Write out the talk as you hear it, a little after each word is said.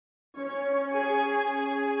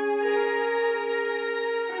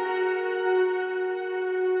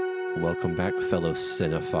Welcome back, fellow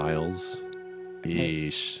cinephiles.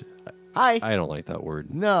 Yeesh. Hi. I don't like that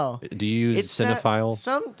word. No. Do you use cinephile?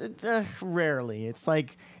 Rarely. It's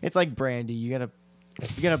like brandy. You gotta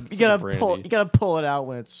brandy. pull it out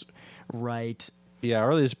when it's right. Yeah,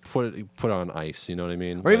 or at least put it on ice. You know what I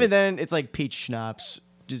mean? Or even then, it's like peach schnapps.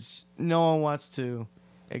 Just no one wants to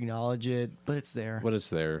acknowledge it, but it's there. But it's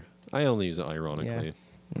there. I only use it ironically.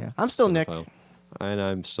 Yeah. I'm still Nick. Cinephile. And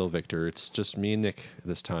I'm still Victor. It's just me and Nick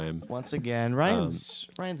this time. Once again, Ryan's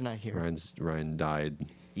not here. Ryan died.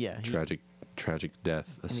 Yeah. Tragic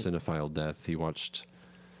death. A cinephile death. He watched.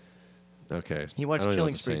 Okay. He watched I don't know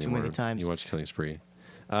Killing what to Spree say too anymore. many times. He watched Killing Spree.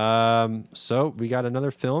 So we got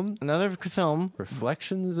another film. Another film.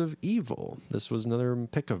 Reflections of Evil. This was another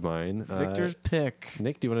pick of mine. Victor's pick.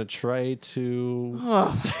 Nick, do you want to try to...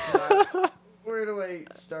 Where do I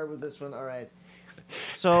start with this one? All right.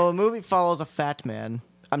 So the movie follows a fat man.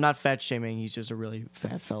 I'm not fat shaming. He's just a really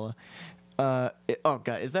fat fella. Oh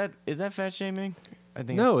God, is that fat shaming? I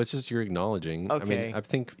think No, it's just you're acknowledging. Okay. I mean, I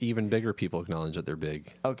think even bigger people acknowledge that they're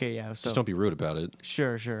big. Okay, yeah. So Just don't be rude about it.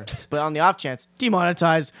 Sure. But on the off chance,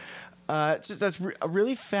 demonetized. That's a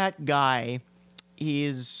really fat guy.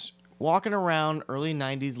 He's walking around early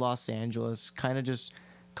 '90s Los Angeles, kind of just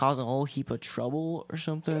causing a whole heap of trouble or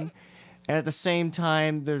something. And at the same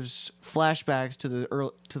time, there's flashbacks to the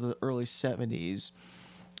early '70s,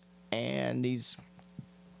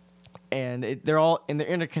 and they're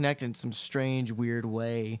interconnected in some strange, weird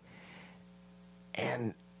way.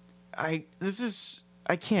 And I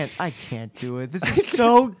can't do it. This is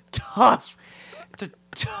so tough to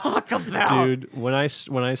talk about. Dude, when I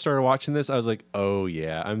started watching this, I was like, oh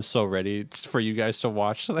yeah, I'm so ready for you guys to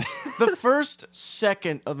watch that. The first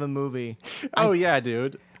second of the movie. Oh yeah,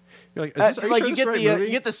 dude. You're like, are you Like sure you this is get the right the movie?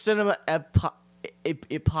 you get the cinema epoch,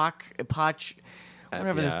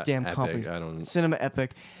 whatever this yeah, damn Epic, company's I don't- cinema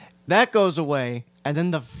epic. That goes away, and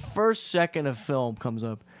then the first second of film comes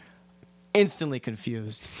up. Instantly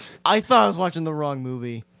confused. I thought I was watching the wrong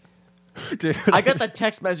movie. Dude, I got the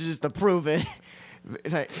text messages to prove it.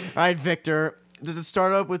 All right, Victor. Does it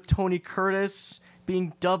start up with Tony Curtis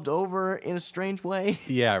being dubbed over in a strange way?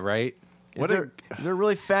 yeah, right. Is there a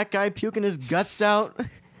really fat guy puking his guts out?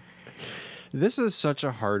 This is such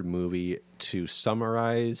a hard movie to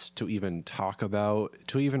summarize, to even talk about,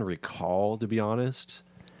 to even recall, to be honest.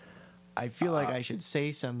 I feel like I should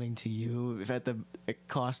say something to you if at the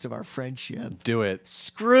cost of our friendship. Do it.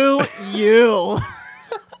 Screw you.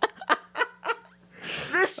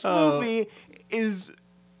 This movie is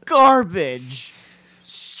garbage.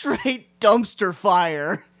 Straight dumpster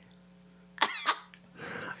fire.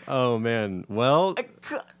 Oh, man. Well,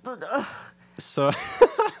 so...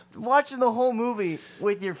 Watching the whole movie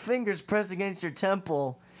with your fingers pressed against your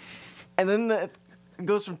temple, and then it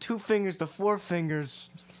goes from 2 fingers to 4 fingers,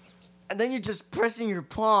 and then you're just pressing your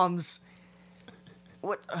palms.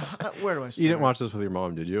 What? Where do I start? You didn't watch this with your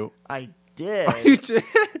mom, did you? I did. You did?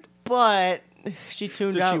 But she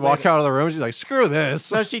tuned Did out. she walk later. out of the room? She's like, screw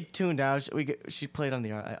this. No, she tuned out. She played on the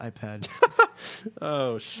iPad,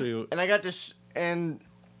 Oh, shoot. and I got this. And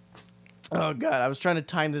oh God, I was trying to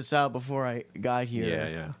time this out before I got here.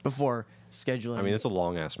 Yeah. Before scheduling. I mean, it's a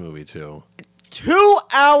long-ass movie, too. 2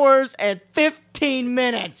 hours and 15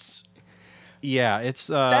 minutes. Yeah, it's...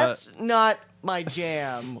 That's not my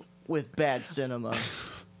jam with bad cinema.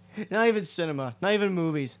 Not even cinema. Not even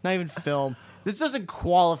movies. Not even film. This doesn't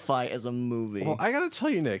qualify as a movie. Well, I gotta tell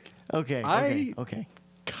you, Nick, Okay. Okay.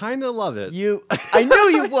 kind of love it. I knew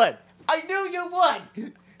you would. I knew you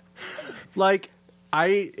would. Like,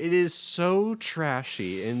 it is so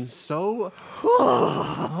trashy and so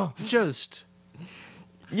just...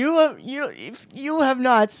 If you have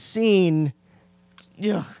not seen,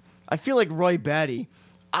 I feel like Roy Batty.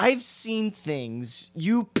 I've seen things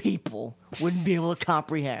you people wouldn't be able to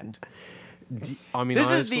comprehend. I mean, This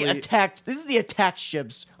honestly, is the attack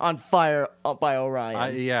ships on fire by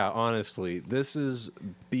Orion. yeah, honestly, this is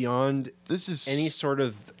beyond This is any sort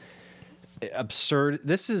of absurd.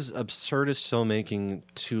 This is absurdist filmmaking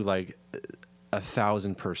to like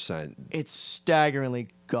 1,000%. It's staggeringly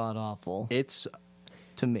god awful It's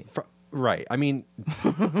to me. right. I mean,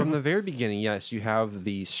 from the very beginning, yes, you have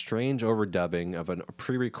the strange overdubbing of a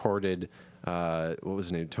pre-recorded. What was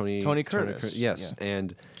his name? Tony Curtis. Yes, Yeah.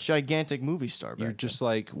 and Gigantic movie star. you're back just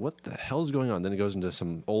like, what the hell's going on? Then it goes into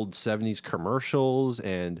some old 70s commercials,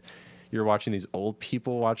 and you're watching these old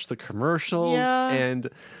people watch the commercials, Yeah. and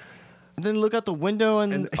then look out the window,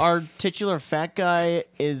 and our titular fat guy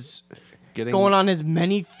is getting going on his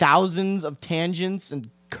many thousands of tangents and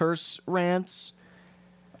curse rants.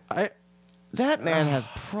 That man has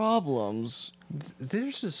problems.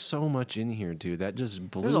 There's just so much in here, dude. That just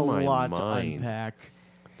blew There's a my lot to mind. unpack.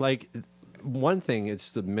 Like, one thing,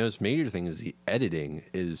 it's the most major thing is the editing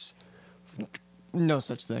is. No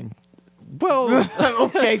such thing. Well,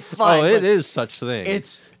 Okay, fine. oh, it but is such thing.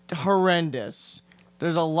 It's horrendous.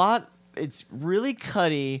 There's a lot. It's really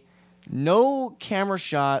cutty. No camera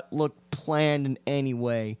shot looked planned in any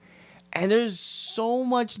way. And there's so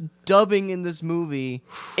much dubbing in this movie.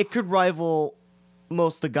 It could rival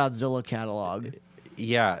most of the Godzilla catalog.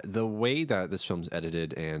 Yeah, the way that this film's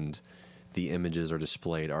edited and the images are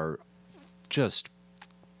displayed are just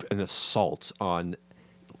an assault on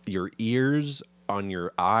your ears, on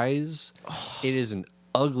your eyes. It is an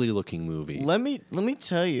ugly looking movie. Let me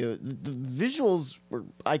tell you, the visuals were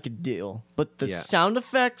I could deal, but the Yeah. sound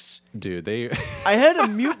effects, Dude, they I had to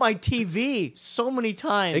mute my TV so many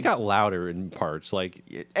times. they got louder in parts. Like,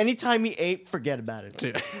 Anytime he ate, forget about it.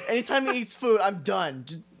 Dude. Anytime he eats food, I'm done.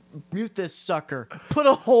 Just mute this sucker. Put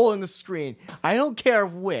a hole in the screen. I don't care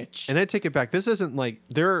which. and I take it back. This isn't like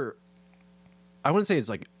I wouldn't say it's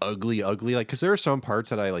like ugly, like because there are some parts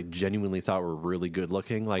that I like genuinely thought were really good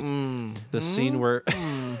looking, like the scene where,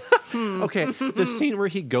 okay, the scene where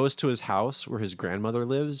he goes to his house where his grandmother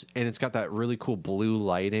lives, and it's got that really cool blue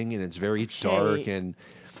lighting, and it's very dark, and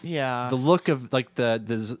Yeah. the look of like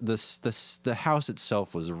the house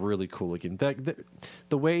itself was really cool looking.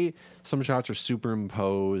 The way some shots are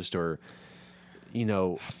superimposed or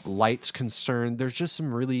light's concerned, there's just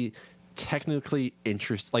some really technically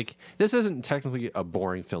like this isn't technically a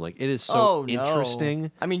boring film. Like it is so Oh, no.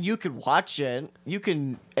 interesting. I mean, you could watch it. You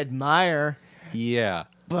can admire, Yeah.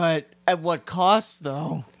 but at what cost,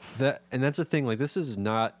 though? That's the thing. Like this is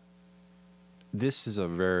a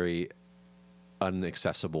very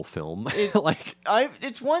unaccessible film. Like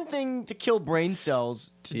It's one thing to kill brain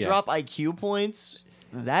cells. To Yeah. drop IQ points,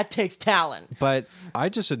 that takes talent. but I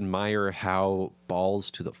just admire how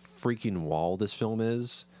balls to the freaking wall this film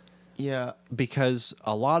is. Yeah. Because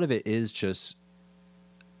a lot of it is just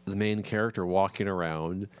the main character walking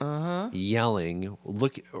around, yelling,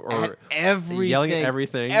 At everything. yelling at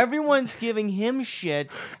everything. Everyone's giving him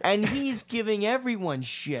shit, and he's giving everyone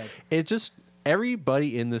shit. It just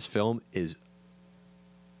everybody in this film is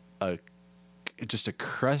just a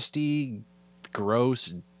crusty,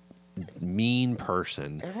 gross, mean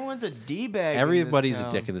person. Everyone's a D-bag. Everybody's in a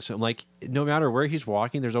this dick in this film. Like, no matter where he's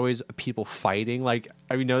walking, there's always people fighting. Like,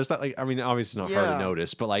 have you noticed that? Like, I mean, obviously it's not hard Yeah. to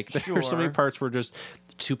notice, but like, there's so many Sure. parts where just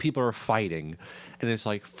two people are fighting, and it's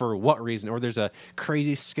like, for what reason? Or there's a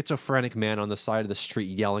crazy schizophrenic man on the side of the street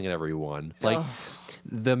yelling at everyone. Like, Ugh.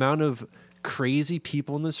 the amount of crazy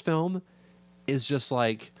people in this film is just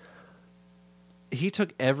like. He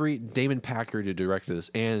took Damon Packard who directed this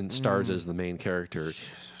and stars as the main character.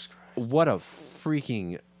 What a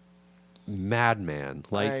freaking madman!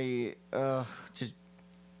 Like just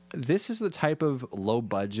this is the type of low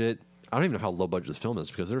budget. I don't even know how low budget this film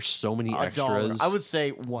is because there's so many $1. extras. I would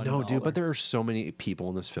say $1. no, dude, but there are so many people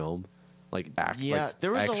in this film, like Yeah,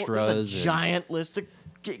 there was extras. a and- giant list of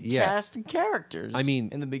Yeah. cast and characters. I mean,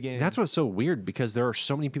 in the beginning, that's what's so weird because there are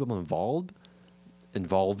so many people involved.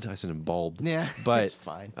 I said involved. Yeah, but it's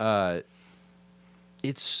fine.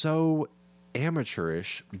 It's so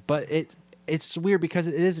amateurish, but it's weird because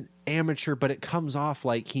it isn't amateur, but it comes off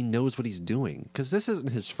like he knows what he's doing. Because this isn't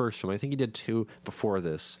his first film. I think he did 2 before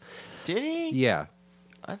this. Did he? Yeah,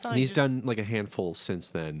 I thought and he's done like a handful since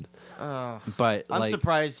then. But I'm like,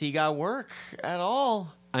 surprised he got work at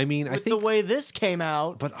all. I mean, I With think, the way this came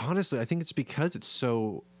out. but honestly, I think it's because it's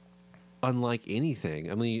so unlike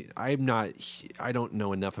anything. I mean, I don't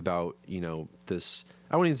know enough about this.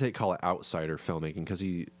 I wouldn't even call it outsider filmmaking because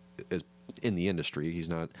he is in the industry. He's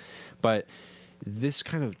not, but this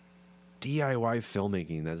kind of DIY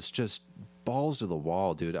filmmaking that's just balls to the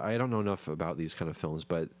wall, dude. I don't know enough about these kind of films,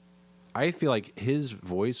 but I feel like his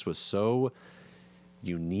voice was so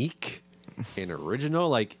unique and original.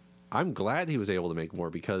 Like, I'm glad he was able to make more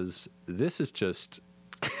because this is just.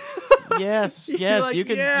 Yes, You're yes, like, you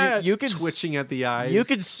can. yeah, You can. twitching at the eyes. You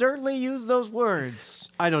could certainly use those words,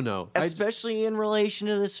 I don't know. especially in relation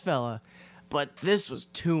to this fella. But this was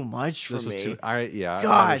too much for This me. was too. I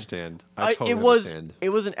God. understand. I totally it was. understand. It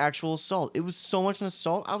was an actual assault. It was so much an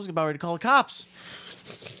assault. I was about ready to call the cops.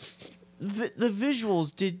 The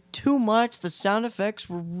visuals did too much. The sound effects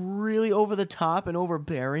were really over the top and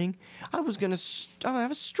overbearing. I was gonna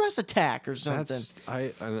have a stress attack or something. That's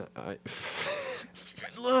I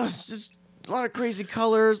Ugh, it's just a lot of crazy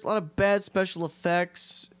colors, a lot of bad special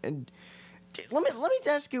effects, and let me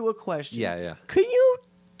ask you a question. Yeah. Could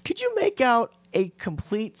you make out a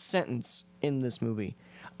complete sentence in this movie,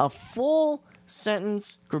 a full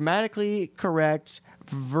sentence, grammatically correct,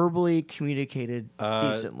 verbally communicated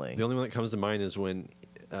decently. The only one that comes to mind is when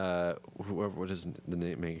what is the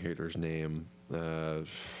main character's name?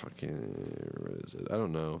 Fucking what is it? I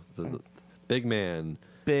don't know. The big man.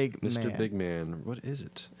 Mr. Man. Big Man. What is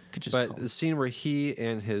it? Could just But call the scene where he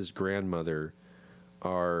and his grandmother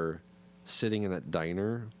are sitting in that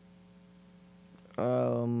diner. Do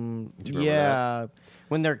you remember Yeah,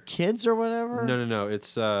 when they're kids or whatever. No.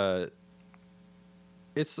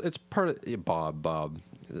 It's part of Bob.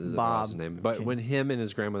 Bob's his name. But Okay. when him and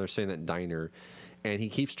his grandmother are sitting in that diner, and he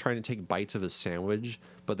keeps trying to take bites of his sandwich,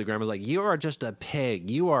 but the grandma's like, "You are just a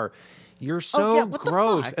pig. You're so yeah, what the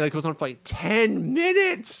gross," fuck? and it goes on for like 10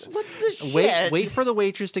 minutes. What the shit? Wait for the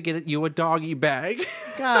waitress to get you a doggy bag.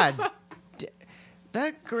 God,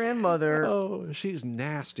 that grandmother. Oh, she's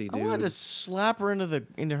nasty, I dude. wanted to slap her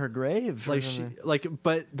into her grave. or Like something.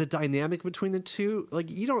 but the dynamic between the two,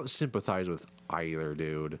 like you don't sympathize with either,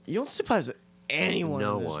 dude. You don't sympathize with anyone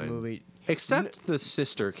No in this one. movie. Except the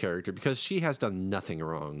sister character, because she has done nothing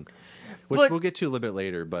wrong, which But- we'll get to a little bit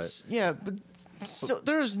later. But Yeah, but so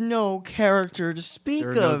there's no character to speak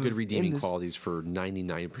there are of. no good in redeeming this. qualities for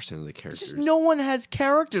 99% of the characters. Just no one has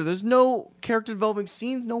character. There's no character developing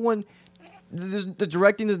scenes. No one. The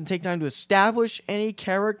directing doesn't take time to establish any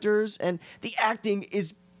characters, and the acting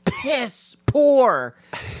is piss poor.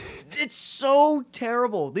 It's so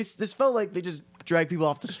terrible. This felt like they just drag people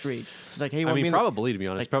off the street. It's like, hey, you I want me mean, in the- probably to be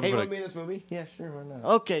honest, like, probably. hey, you What want me in this movie? Yeah, sure, why not?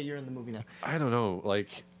 Okay, you're in the movie now. I don't know.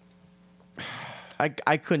 Like,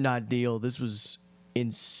 I could not deal. This was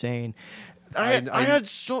insane. I-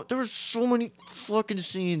 There were so many fucking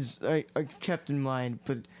scenes I kept in mind,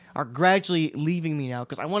 but are gradually leaving me now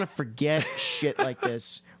because I want to forget shit like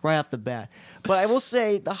this right off the bat. But I will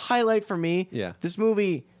say the highlight for me, Yeah. this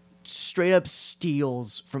movie straight up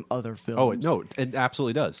steals from other films. oh no, it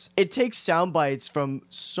absolutely does. It takes sound bites from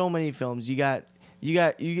so many films. You get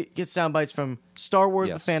sound bites from Star Wars: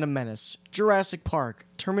 Yes. The Phantom Menace, Jurassic Park,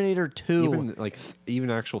 Terminator 2. Even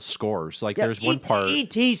actual scores. Like Yeah, there's one part.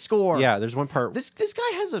 E.T. score. Yeah, there's one part. This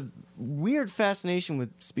guy has a weird fascination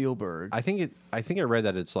with Spielberg. I think I read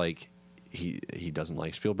that it's like he doesn't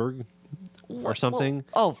like Spielberg or something.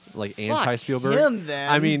 Well, like fuck anti Spielberg. him,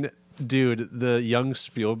 then. I mean, dude, the young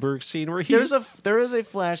Spielberg scene where he there is a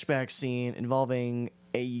flashback scene involving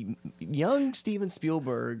a young Steven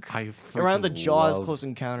Spielberg I around the freaking Jaws love Close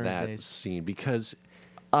Encounters that days. scene because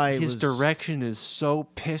I his was- direction is so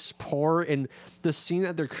piss poor, and the scene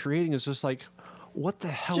that they're creating is just like, what the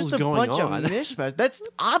hell just is a going bunch on? of mishmash. That's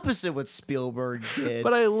opposite what Spielberg did.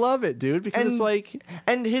 But I love it, dude, because it's like,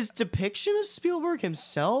 and his depiction of Spielberg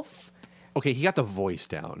himself, okay, he got the voice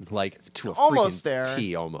down, like to a almost freaking there.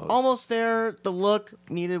 T, almost. Almost there. The look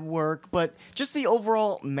needed work, but just the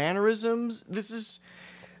overall mannerisms.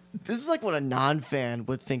 This is like what a non-fan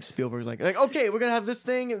would think Spielberg's like. Like, okay, we're gonna have this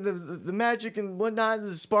thing, and the magic and whatnot.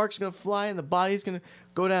 The sparks gonna fly, and the body's gonna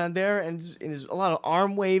go down there, and there's a lot of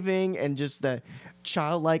arm waving and just that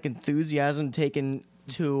childlike enthusiasm taken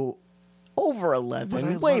to over 11, But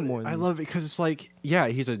I way love more. It. Than I love it because it's like, yeah,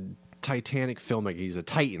 he's a Titanic filmmaker, he's a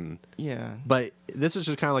Titan, yeah. but this is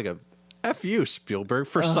just kind of like a F you, Spielberg.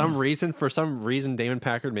 For some reason, Damon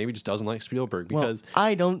Packard maybe just doesn't like Spielberg because Well,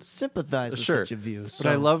 I don't sympathize with sure. such a view. But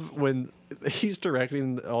I so- love when he's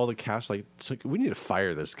directing all the cast. Like, it's like we need to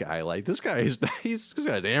fire this guy. Like, this guy is he's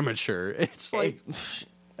an amateur. It's like,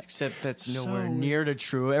 except that's So- nowhere near to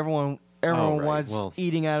true. Everyone right, wants well-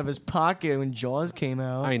 eating out of his pocket when Jaws came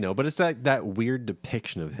out. I know, but it's that weird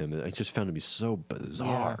depiction of him that I just found to be so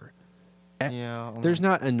bizarre. Yeah. There's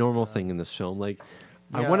not a normal thing in this film. Like,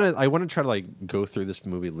 Yeah. I want to try to like go through this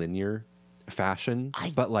movie linear fashion, I-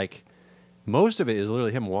 but like most of it is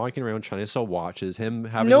literally him walking around trying to sell watches, him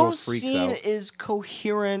having no little freaks scene out. is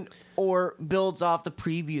coherent or builds off the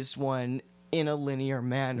previous one in a linear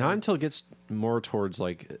manner. Not until it gets more towards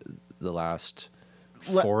like the last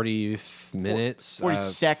Le- 40 minutes. 40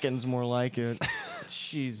 seconds, more like it.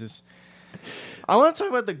 Jesus. I want to talk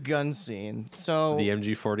about the gun scene. So The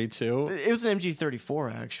MG42. it was an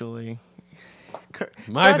MG34 actually.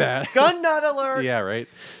 My bad. Gun nut alert. Yeah, right.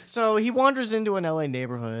 So he wanders into an LA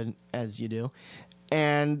neighborhood, as you do,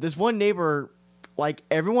 and this one neighbor, like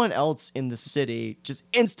everyone else in the city, just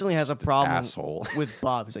instantly has a problem asshole. with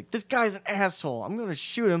Bob. He's like, this guy's an asshole. I'm going to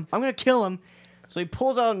shoot him. I'm going to kill him. So he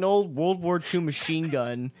pulls out an old World War II machine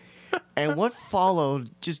gun, and what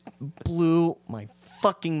followed just blew my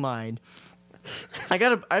fucking mind.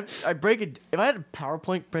 I break it. If I had a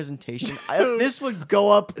PowerPoint presentation, this would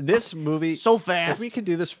go up This movie so If fast. we could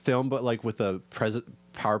do this film, but like with a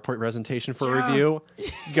PowerPoint presentation for Yeah. review,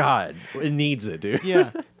 God, it needs it, dude.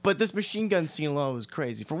 Yeah, but this machine gun scene alone was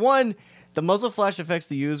crazy. For one, The muzzle flash effects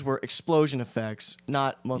they used were explosion effects,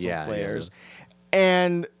 not muzzle Yeah, flares.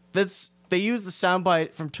 And they used the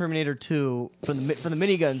soundbite from Terminator 2 for the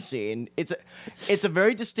minigun scene. It's a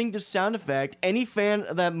very distinctive sound effect. Any fan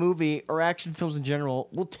of that movie or action films in general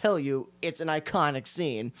will tell you it's an iconic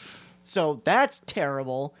scene. So that's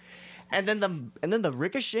terrible. And then the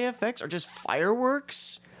ricochet effects are just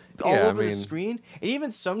fireworks all over the screen. And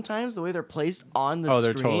even sometimes the way they're placed on the screen. Oh,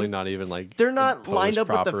 they're totally not even like. They're not lined up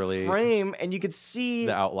properly. with the frame, and you could see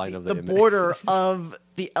The outline of the image. border of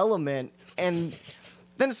the element. And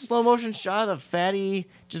then a slow motion shot of Fatty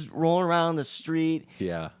just rolling around the street.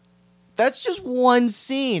 Yeah. That's just one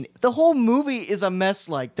scene. The whole movie is a mess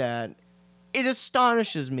like that. It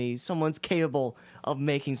astonishes me someone's capable of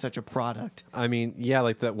making such a product. I mean, yeah,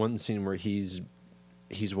 like that one scene where he's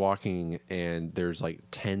walking and there's like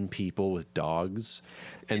 10 people with dogs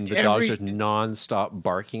and the dogs just nonstop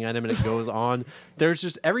barking at him and it goes on. There's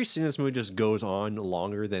just every scene in this movie just goes on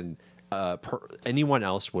longer than anyone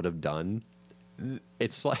else would have done.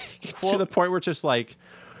 It's like to the point where it's just like,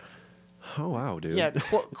 oh wow, dude. Yeah,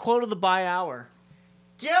 quote of the by hour.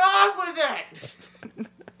 Get on with it.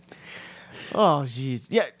 Oh jeez.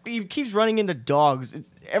 Yeah, he keeps running into dogs.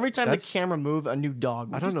 Every time the camera moves, a new dog.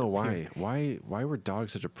 I don't know why. Why were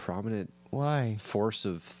dogs such a prominent force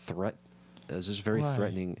of threat? It's just very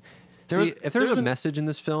threatening. If there's a message in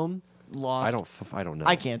this film, lost. I don't know.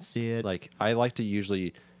 I can't see it. Like I like to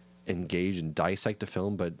usually engage and dissect a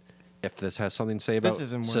film, but if this has something to say about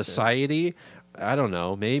society, I don't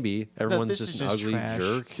know. Maybe everyone's just an ugly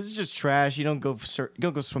jerk. This is just trash. You don't go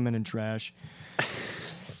swimming in trash.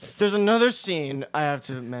 There's another scene I have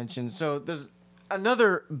to mention. So there's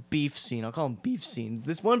another beef scene. I'll call them beef scenes.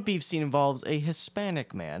 This one beef scene involves a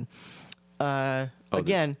Hispanic man.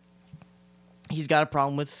 Again, he's got a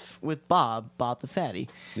problem with Bob the fatty.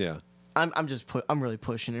 Yeah. I'm really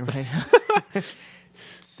pushing it right now.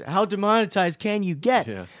 How demonetized can you get?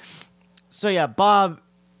 Yeah. So yeah, Bob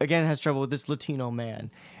again has trouble with this Latino man,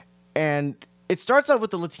 and it starts out with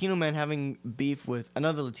the Latino man having beef with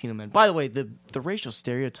another Latino man. By the way, the racial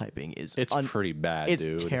stereotyping is pretty bad. It's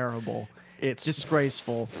dude. terrible. It's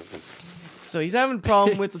disgraceful. So he's having a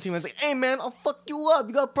problem with Latino man. He's like, "Hey man, I'll fuck you up.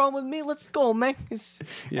 You got a problem with me? Let's go, man."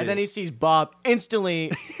 And then he sees Bob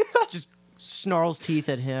instantly, just snarls teeth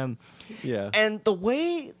at him. Yeah. And the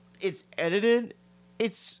way it's edited,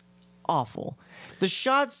 it's awful. The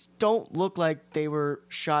shots don't look like they were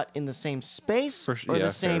shot in the same space or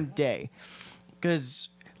the same day. Because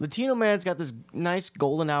Latino Man's got this nice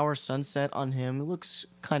golden hour sunset on him. It looks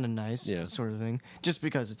kind of nice, sort of thing. Just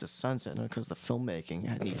because it's a sunset, not because the filmmaking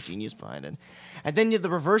had any genius behind it. And then you have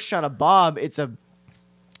the reverse shot of Bob. It's a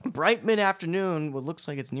bright mid-afternoon, what looks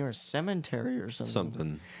like it's near a cemetery or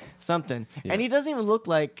something. Something. Yeah. And he doesn't even look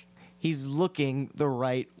like he's looking the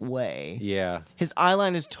right way. Yeah. His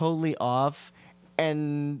eyeline is totally off.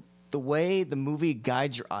 And the way the movie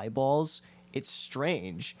guides your eyeballs, it's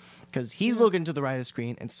strange. Because he's looking to the right of the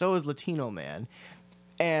screen, and so is Latino Man.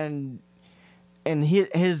 And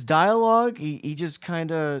his dialogue, he just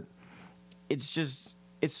kind of... It's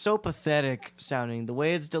so pathetic sounding. The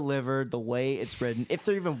way it's delivered, the way it's written. If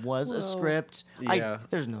there even was a script.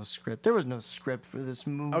 There's no script. There was no script for this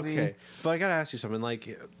movie. Okay, but I gotta ask you something.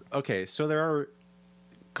 Like, okay, so there are...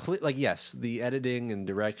 yes, the editing and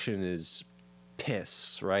direction is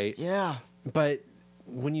piss, right? Yeah. But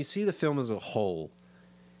when you see the film as a whole,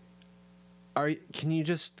 can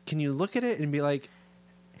you look at it and be like,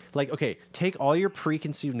 okay, take all your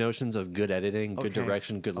preconceived notions of good editing, good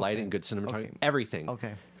direction, good lighting, good cinematography, everything.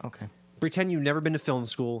 Okay. Pretend you've never been to film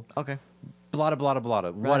school. Okay. Blah, blah, blah,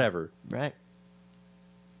 blah, whatever. Right.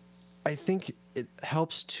 I think it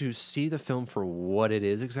helps to see the film for what it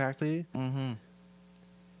is exactly. Mm-hmm.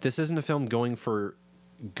 This isn't a film going for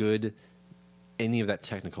any of that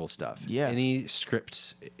technical stuff. Yeah. Any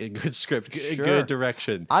script, a good script, good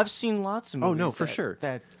direction. I've seen lots of movies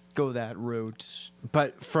that go that route.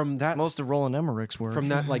 But from that... Most of Roland Emmerich's work. From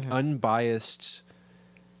that, unbiased,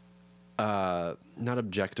 not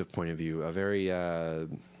objective point of view, a very,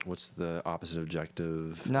 what's the opposite of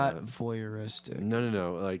objective? Not voyeuristic.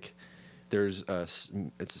 No. Like, there's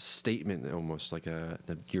it's a statement almost, like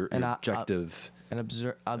your objective... An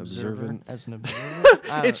observant as an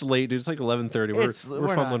observer. It's late, dude. It's like 11:30.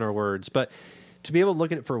 We're fumbling our words, but to be able to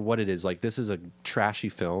look at it for what it is, like this is a trashy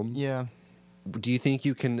film. Yeah. Do you think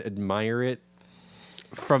you can admire it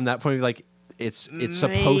from that point of view? Like it's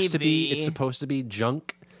supposed to be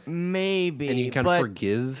junk. Maybe. And you can kind of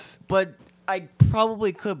forgive. But I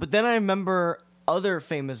probably could. But then I remember other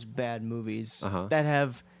famous bad movies that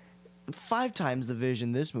have 5 times the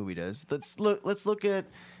vision this movie does. Let's look at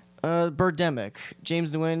Birdemic.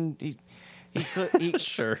 James Nguyen, He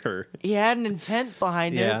Sure. he had an intent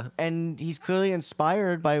behind Yeah. it, and he's clearly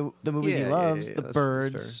inspired by the movies he Yeah, loves, yeah, The that's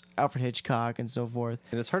Birds, Alfred Hitchcock, and so forth.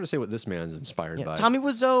 And it's hard to say what this man's inspired Yeah, by. Tommy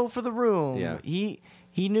Wiseau for The Room. Yeah.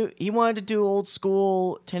 He knew he wanted to do old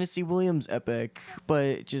school Tennessee Williams epic, but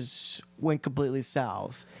it just went completely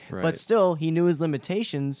south. Right. But still, he knew his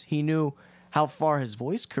limitations. He knew how far his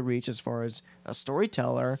voice could reach as far as a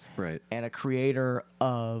storyteller Right. and a creator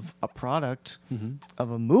of a product Mm-hmm.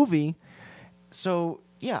 of a movie. So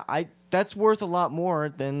yeah, that's worth a lot more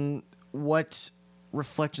than what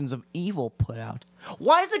Reflections of Evil put out.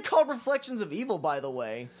 Why is it called Reflections of Evil, by the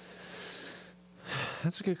way?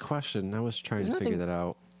 That's a good question. I was trying There's to figure nothing- that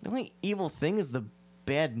out. The only evil thing is the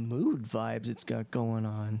bad mood vibes it's got going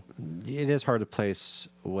on. It is hard to place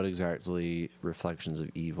what exactly Reflections of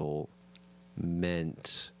Evil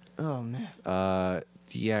meant. Oh man,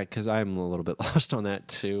 Yeah, because I'm a little bit lost on that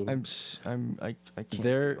too. I can't.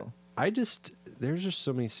 There, deal. there's just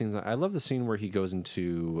so many scenes. I love the scene where he goes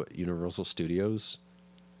into Universal Studios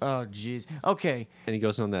Oh jeez. Okay, and he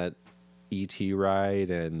goes on that ET ride,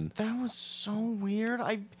 and that was so weird.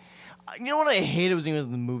 You know what I hated was he was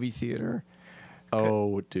in the movie theater.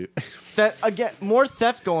 oh, dude, That again, more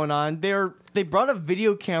theft going on. They brought a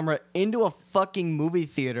video camera into a fucking movie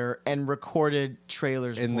theater and recorded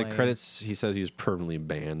trailers. in the playing. credits he says he's permanently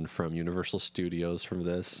banned from Universal Studios from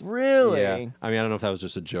this. Really? Yeah, I mean I don't know if that was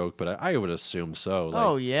just a joke, but I would assume so. Like,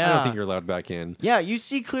 Oh, I yeah. don't think you're allowed back in. Yeah, you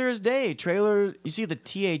see clear as day. Trailer. You see the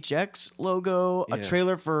THX logo. A Yeah.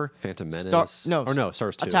 trailer for Phantom Menace. Star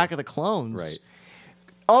Wars 2. Attack of the Clones. Right.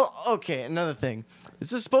 Oh, okay. Another thing.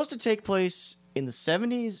 This is supposed to take place in the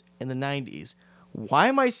 70s and the 90s. Why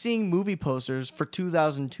am I seeing movie posters for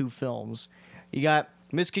 2002 films? You got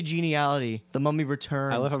Miss Congeniality, The Mummy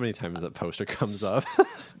Returns. I love how many times that poster comes up.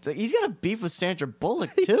 It's like, he's got a beef with Sandra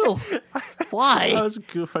Bullock too. Why? I was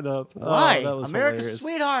goofing up. Why? Oh, that was America's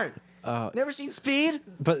hilarious. Sweetheart. Never seen Speed?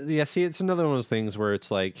 But yeah, see, it's another one of those things where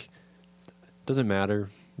it's like, doesn't matter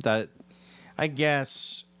that. I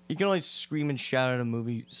guess you can only scream and shout at a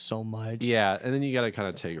movie so much. Yeah, and then you got to kind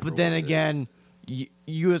of take it. for But then what it again,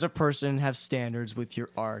 you as a person have standards with your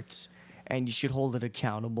art, and you should hold it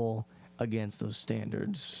accountable against those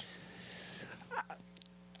standards.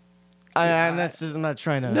 I'm not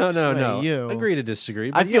trying to is. No, sway you. Agree to disagree.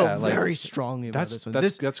 I But feel yeah, like, very strongly about that's this one.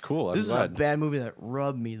 that's cool. I'm This is a glad. bad movie that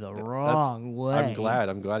rubbed me the wrong way. I'm glad.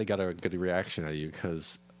 I'm glad he got a good reaction out of you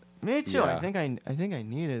because Me too. Yeah. I think I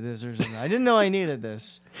needed this or something. I didn't know I needed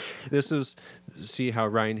this. this is see how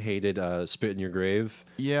Ryan hated "Spit in Your Grave."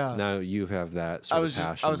 Yeah. Now you have that sort of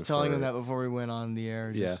passion. I was telling for him it. that before we went on the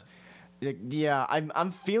air. Yeah. Just, yeah.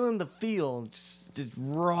 I'm feeling the feel. Just I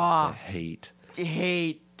raw hate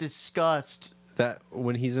hate, disgust. that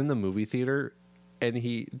when he's in the movie theater and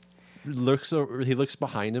he looks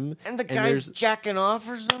behind him And the guy's there's- jacking off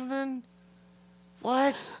or something?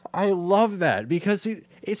 What? I love that because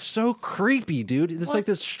it's so creepy, dude. It's What? like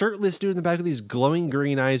this shirtless dude in the back with these glowing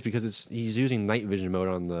green eyes because he's using night vision mode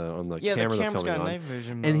on the Yeah, camera the they're camera's filming got on. night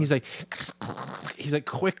vision And mode. he's like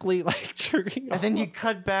quickly like jerking And then off. you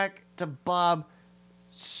cut back to Bob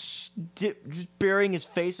just burying his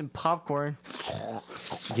face in popcorn.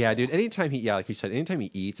 Yeah, dude. Anytime like you said, anytime he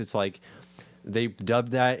eats, it's like they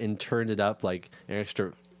dubbed that and turned it up like an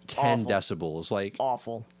extra 10 Awful. decibels. Like,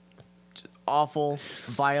 Awful. Just awful.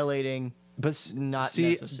 Violating. but not see,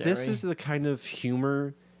 necessary. this is the kind of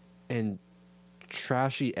humor and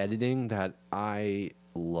trashy editing that I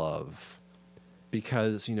love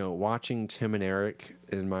because watching Tim and Eric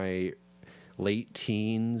in my late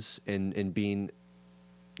teens and being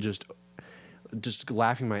just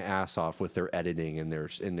laughing my ass off with their editing and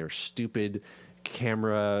their stupid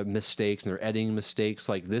camera mistakes and their editing mistakes.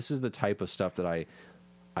 Like this is the type of stuff that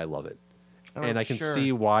I love it. Oh, And I can sure.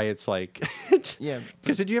 see why it's like Yeah.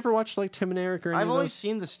 Because did you ever watch like Tim and Eric or any I've of only those?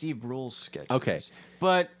 seen the Steve Rules sketches. Okay.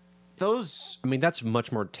 But those I mean that's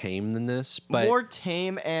much more tame than this, but more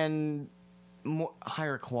tame and more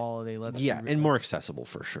higher quality. Let's be yeah, real. and more accessible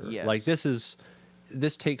for sure. Yes. Like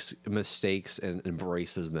this takes mistakes and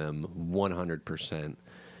embraces them 100%.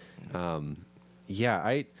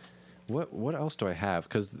 Yeah, what else do I have?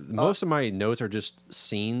 Because most of my notes are just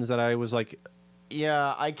scenes that I was like,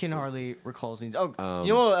 Yeah, I can hardly recall scenes. Oh, Um,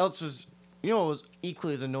 you know what else was? You know what was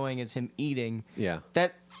equally as annoying as him eating? yeah.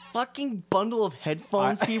 That fucking bundle of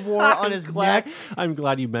headphones he wore on his neck. I'm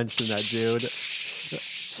glad you mentioned that, dude.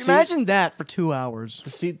 Imagine that for 2 hours.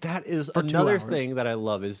 See, that is For 2 another hours. thing that I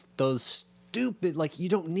love is those stupid. Like you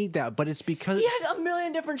don't need that, but it's because He had a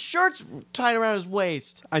million different shirts tied around his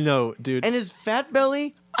waist, I know, dude. and his fat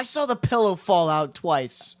belly. I saw the pillow fall out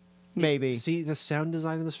twice. maybe. See, the sound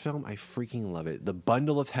design of this film, I freaking love it. The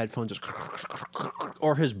bundle of headphones just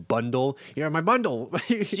or his bundle. Yeah, my bundle.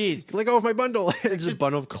 Jeez. Let go of my bundle. And it's just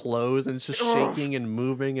bundle of clothes and it's just shaking and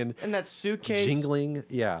moving and that suitcase. jingling.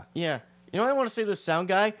 Yeah. Yeah. You know what I want to say to the sound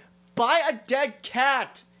guy? Buy a dead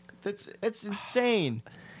cat. That's insane.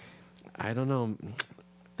 I don't know.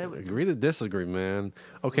 That would- Agree to disagree, man.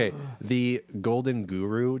 Okay, the Golden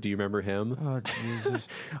Guru. Do you remember him? Oh Jesus!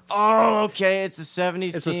 Oh, okay. It's the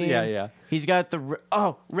 '70s It's a- scene. yeah. He's got the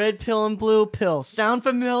red pill and blue pill. Sound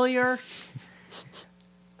familiar?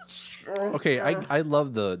 Okay, I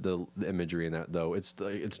love the imagery in that though. It's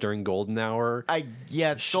during golden hour.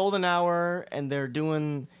 It's golden hour, and they're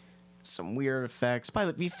doing some weird effects. By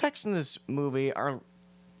the way, the effects in this movie are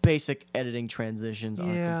basic editing transitions on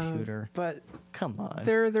a computer. but Come on.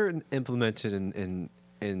 they're implemented in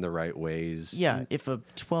the right ways. Yeah, if a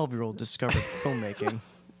 12-year-old discovered filmmaking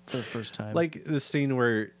for the first time. Like the scene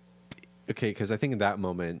where, okay, because I think in that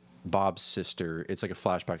moment, Bob's sister, it's like a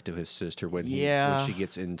flashback to his sister when Yeah. she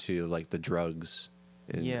gets into like the drugs.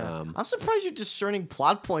 And, yeah. I'm surprised you're discerning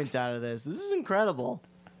plot points out of this. This is incredible.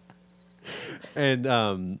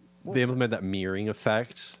 and they implement that mirroring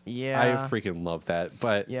effect. Yeah. I freaking love that.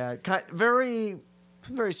 But Yeah, very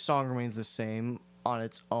song remains the same on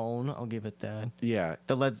its own. I'll give it that. yeah,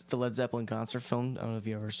 The Led Zeppelin concert film. I don't know if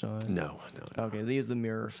you ever saw it. no. Okay, they use the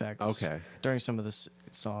mirror effects. Okay. During some of the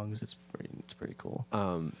songs, it's pretty cool.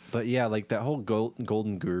 But yeah, like that whole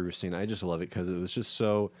Golden Guru scene, I just love it because it was just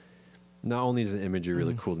so. Not only is the imagery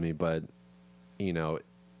really cool to me, but it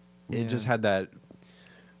just Yeah. had that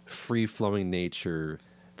free flowing nature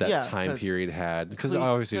that Yeah, time 'cause- period had. Because Cle-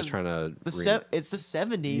 obviously, it was 'cause trying to. It's the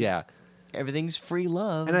 '70s. Yeah. Everything's free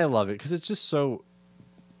love. And I love it because it's just so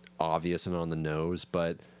obvious and on the nose,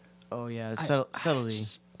 but oh yeah, I subtlety.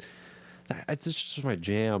 it's just my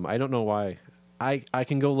jam. I don't know why. I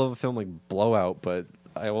can go love a film like Blowout, but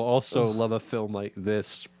I will also love a film like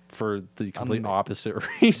this for the complete opposite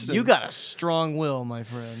reason. You got a strong will, my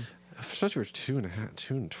friend. Especially for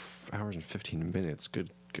 2 hours and 15 minutes. Good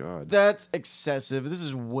God. That's excessive. This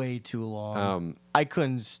is way too long. I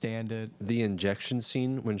couldn't stand it. The injection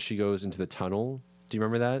scene when she goes into the tunnel. Do you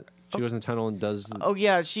remember that? She goes in the tunnel and does Oh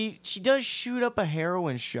yeah, she does shoot up a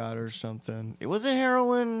heroin shot or something. It wasn't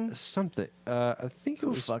heroin. something. I think it Who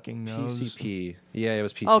was fucking knows? PCP. Yeah, it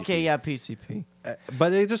was PCP. Okay, yeah, PCP.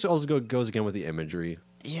 But it just also goes again with the imagery.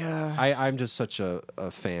 Yeah. I'm just such a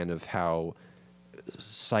fan of how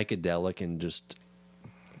psychedelic and just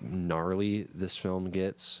gnarly this film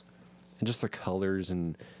gets, and just the colors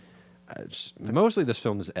and mostly this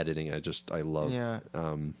film is editing. I love. Yeah.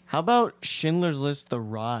 How about Schindler's List: The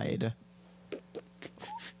Ride?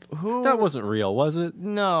 Who? That wasn't real, was it?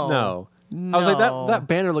 No. No. I was like No. that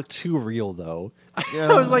banner looked too real though. Yeah.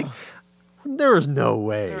 I was like, there was no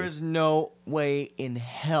way. There is no way in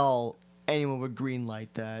hell anyone would greenlight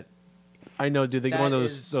that. I know, dude. They get That one of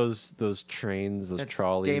is- those trains, those That's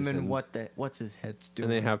trolleys, Damon, and, what's his head's doing?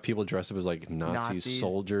 and they have people dressed up as like Nazis.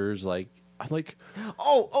 soldiers. Like I'm like,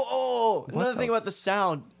 Oh! What Another the thing about the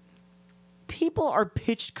sound. People are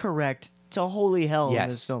pitched correct to holy hell in this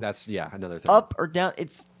yes, film. that's another thing. Up or down.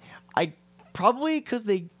 I probably because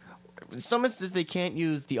they, in some instances, they can't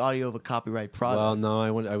use the audio of a copyright product. Well, no, I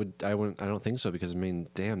wouldn't. I don't think so because I mean,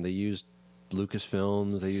 damn, they used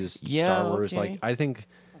Lucasfilms, they used Star Wars. okay. Like I think,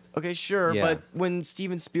 Okay, sure, Yeah. but when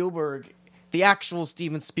Steven Spielberg, the actual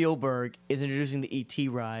Steven Spielberg, is introducing the ET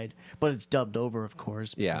ride, but it's dubbed over, of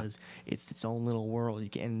course, Yeah. because it's its own little world.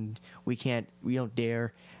 We don't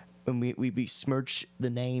dare, when we besmirch the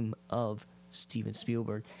name of Steven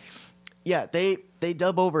Spielberg. Yeah, they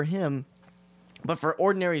dub over him, but for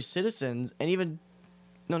ordinary citizens, and even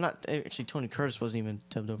no, not actually Tony Curtis wasn't even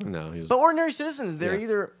dubbed over. no, he was But ordinary citizens, they're Yeah.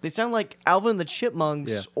 either they sound like Alvin and the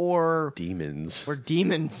Chipmunks Yeah. or demons.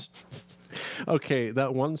 demons. Okay,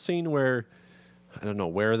 that one scene where I don't know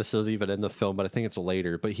where this is even in the film, but I think it's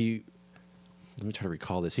later. But let me try to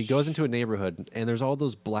recall this. He goes into a neighborhood and there's all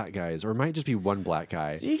those black guys, or it might just be one black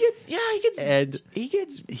guy. He gets And he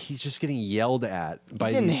gets he's just getting yelled at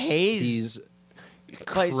by getting these, hazed these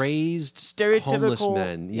by crazed stereotypical homeless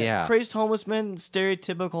men. Yeah. crazed homeless men,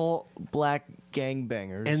 stereotypical black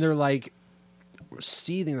gangbangers. And they're like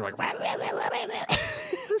seething. They're like,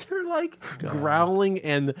 they're like growling,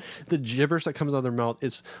 and the gibberish that comes out of their mouth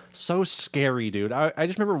is so scary, dude. I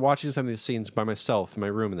just remember watching some of these scenes by myself in my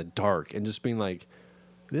room in the dark and just being like,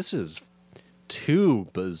 this is too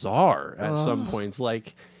bizarre at some points.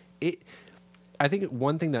 Like, I think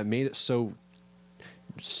one thing that made it so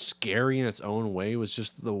scary in its own way was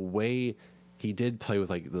just the way he did play with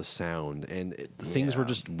like the sound, and things were Yeah.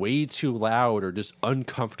 just way too loud or just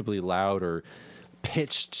uncomfortably loud, or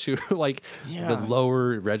pitched to like Yeah. the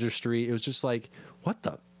lower registry. It was just like, what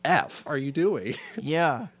the F are you doing?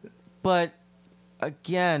 Yeah, but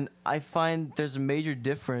again, I find there's a major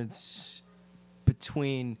difference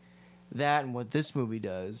between that and what this movie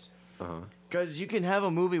does. Uh-huh. Because you can have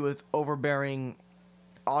a movie with overbearing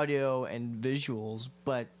audio and visuals,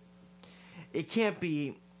 but it can't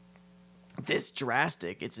be this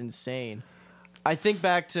drastic. It's insane. I think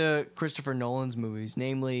back to Christopher Nolan's movies,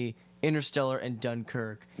 namely Interstellar and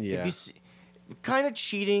Dunkirk. Yeah. If you see, kind of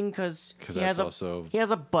cheating because he that's has a also he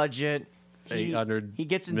has a budget. He $800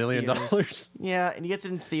 gets in million theaters. dollars. Yeah, and he gets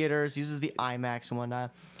it in theaters, uses the IMAX and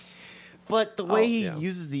whatnot. But the way he yeah.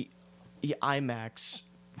 uses the IMAX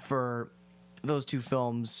for those two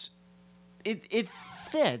films, it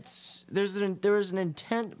fits. There is an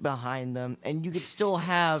intent behind them, and you could still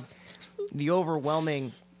have the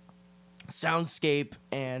overwhelming soundscape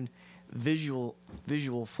and visual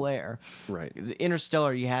flair. Right. The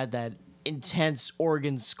Interstellar, you had that intense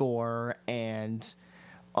organ score and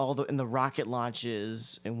all the rocket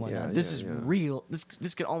launches and whatnot. Yeah, this yeah, is yeah. real.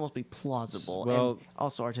 This could almost be plausible Well- and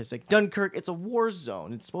also artistic. Dunkirk, it's a war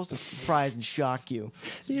zone. It's supposed to surprise and shock you.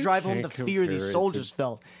 You Drive home the can't fear compare these it soldiers to-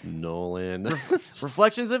 felt. Nolan.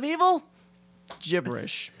 Reflections of Evil,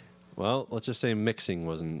 gibberish. Well, let's just say mixing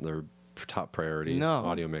wasn't their top priority. No.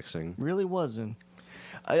 Audio mixing. Really wasn't.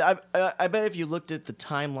 I bet if you looked at the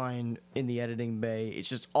timeline in the editing bay, it's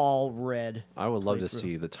just all red. I would love to Playthrough.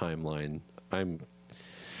 see the timeline.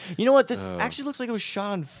 You know what? This Oh. actually looks like it was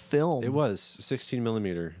shot on film. It was 16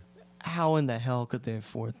 millimeter. How in the hell could they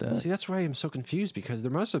afford that? See, that's why I'm so confused because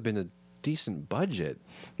there must have been a decent budget.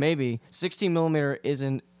 Maybe 16 millimeter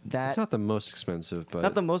isn't that It's not the most expensive, but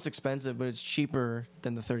not the most expensive, but it's cheaper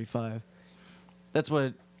than the 35. That's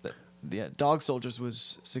what. Yeah, Dog Soldiers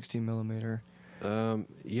was 16 millimeter. yeah,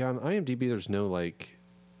 on IMDb there's no like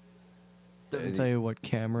Doesn't tell you what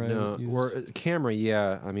camera. no it used. or camera.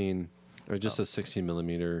 Yeah, I mean, or just a 16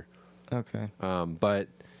 millimeter. Okay. But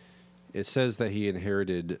it says that he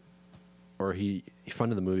inherited, or he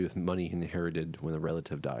funded the movie with money he inherited when a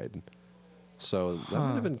relative died. So that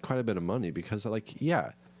would have been quite a bit of money because, like,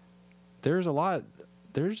 yeah, there's a lot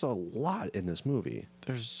in this movie.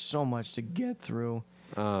 There's so much to get through.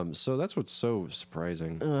 So that's what's so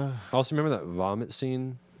surprising. Ugh. Also, remember that vomit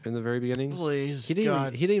scene in the very beginning? Please, He didn't.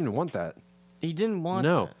 God. He didn't even want that. He didn't want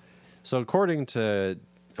No. that. So according to,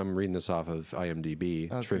 I'm reading this off of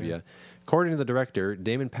IMDb Okay. trivia. According to the director,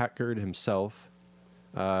 Damon Packard himself,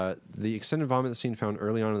 the extended vomit scene found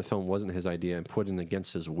early on in the film wasn't his idea and put in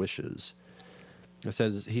against his wishes.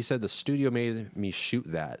 He said the studio made me shoot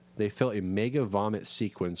that. They felt a mega vomit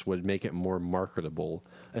sequence would make it more marketable,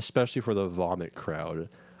 especially for the vomit crowd.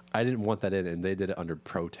 I didn't want that in, and they did it under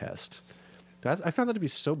protest. I found that to be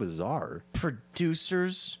so bizarre.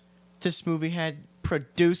 Producers. This movie had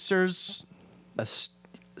producers.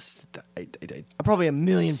 Probably a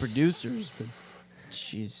million producers, but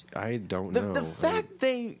jeez. I don't The, know. the fact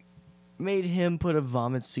they made him put a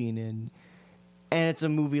vomit scene in, and it's a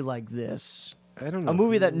movie like this, I don't know. a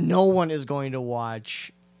movie that no one is going to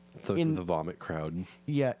watch. the in- vomit crowd.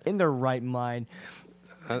 Yeah, in their right mind.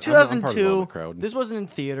 I'm part of the 2002. vomit crowd. This wasn't in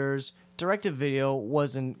theaters. Direct-to-video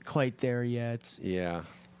wasn't quite there yet. Yeah.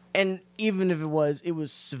 And even if it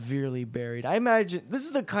was severely buried. I imagine this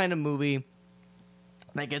is the kind of movie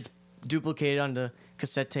that gets duplicated onto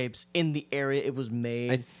cassette tapes in the area it was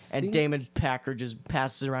made. I And think- Damon Packard just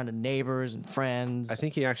passes it around to neighbors and friends. I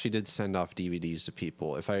think he actually did send off DVDs to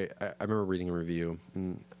people. I remember reading a review,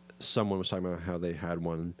 and someone was talking about how they had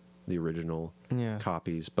the original Yeah.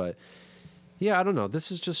 copies. But yeah, I don't know.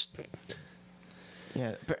 This is just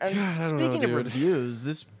Yeah. And God, I don't speaking know, of dude. reviews,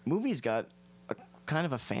 this movie's got a kind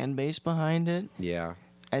of a fan base behind it. yeah.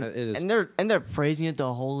 And, it is. and they're praising it to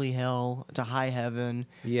holy hell, to high heaven.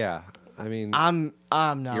 yeah. I mean, I'm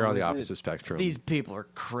not. you're on the with opposite it. spectrum. These people are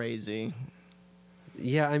crazy.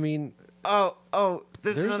 yeah, I mean, Oh,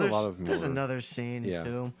 there's There's a another. lot of There's more. another scene Yeah.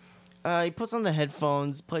 too. He puts on the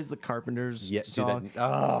headphones, plays the Carpenters yeah, song, dude,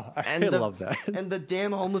 I and the, love that. and the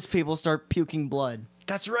damn homeless people start puking blood.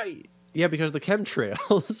 That's right. Yeah, because the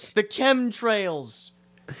chemtrails. The chemtrails,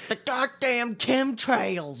 the goddamn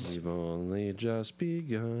chemtrails. We've only just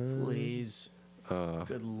begun. Please, Uh,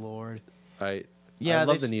 good lord. I Yeah, love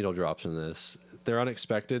they the s- needle drops in this. They're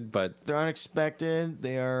unexpected, but They're unexpected.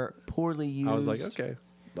 They are poorly used. I was like, okay.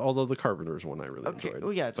 Although the Carpenters one I really Okay. enjoyed.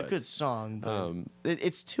 Well, yeah, it's a but- good song, but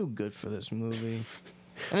it's too good for this movie.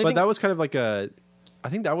 And I But think- that was kind of like I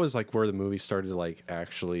think that was like where the movie started to like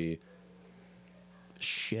actually,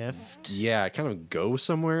 shift. yeah, kind of go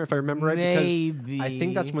somewhere if I remember right. Because I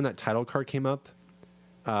think that's Maybe. when that title card came up.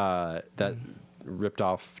 That ripped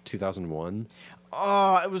off 2001.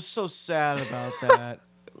 Oh, I was so sad about that.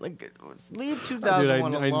 Like, leave Dude,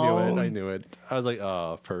 2001 I alone. knew it. I knew it. I was like,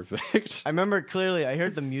 oh, perfect. I remember clearly. I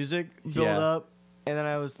heard the music build Yeah. up, and then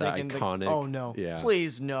I was The thinking, like, iconic- "Oh no, yeah.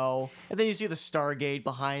 please no!" And then you see the Stargate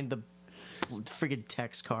behind the friggin'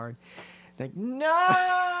 text card. Like,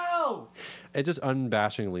 no. It just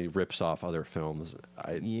unabashingly rips off other films.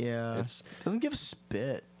 Yeah, It's doesn't give a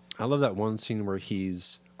spit. I love that one scene where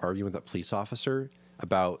he's arguing with that police officer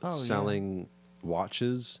about Oh, yeah. selling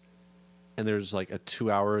watches, and there's like a 2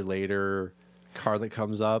 hour later car that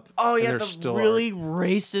comes up. Oh and yeah, they're the still really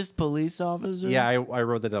racist police officer. Yeah, I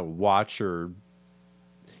wrote that down. Watch or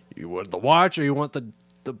you want the watch or you want the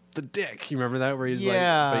dick. You remember that where he's like, but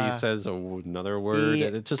Yeah. he says another word, The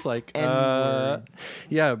and it's just like, N-word.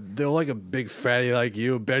 yeah, they're like a big fatty like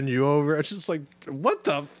you, bend you over. It's just like, what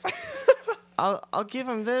the? I'll give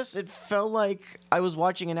him this. It felt like I was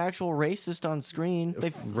watching an actual racist on screen.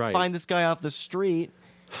 They Right. find this guy off the street.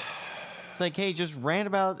 It's like, hey, just rant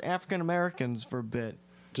about African Americans for a bit.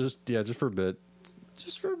 just for a bit.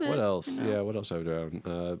 Just for a bit. What else? you know? Yeah, what else have I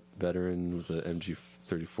down? Veteran with the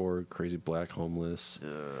MG34, crazy black homeless.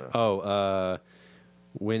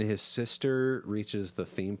 When his sister reaches the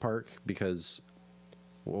theme park, because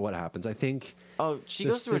what happens? I think, Oh, she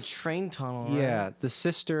The goes through a sis- train tunnel. Right? yeah, the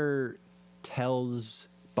sister tells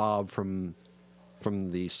Bob from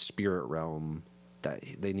the spirit realm that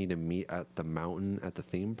they need to meet at the mountain at the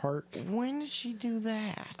theme park. When did she do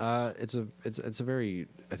that? It's a very,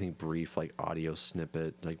 I think, brief like audio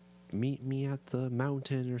snippet, like meet me at the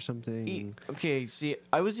mountain or something. Okay, see,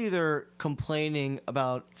 I was either complaining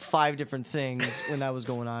about 5 different things when that was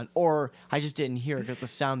going on, or I just didn't hear it because the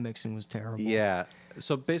sound mixing was terrible. Yeah.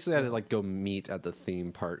 So basically, I had to like go meet at the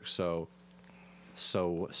theme park. So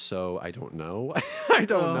I don't know. I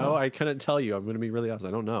don't know. I couldn't tell you. I'm going to be really honest.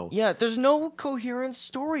 I don't know. Yeah, there's no coherent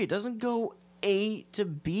story. It doesn't go A to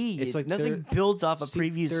B. It's like nothing there- builds off a See,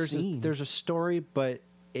 previous there's scene. there's a story, but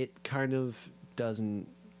it kind of doesn't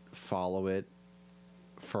follow it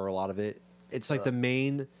for a lot of it. It's like the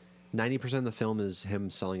main 90% of the film is him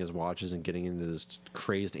selling his watches and getting into his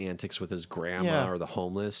crazed antics with his grandma Yeah. or the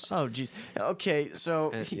homeless. Oh, jeez. Okay,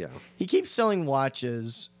 so And- yeah. he keeps selling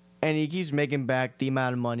watches, and he keeps making back the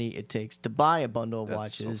amount of money it takes to buy a bundle of That's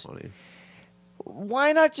watches. so funny.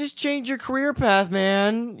 Why not just change your career path,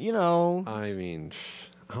 man? You know. I mean,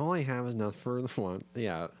 all I have is enough for the one.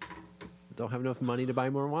 Yeah. Don't have enough money to buy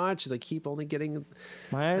more watches. I keep only getting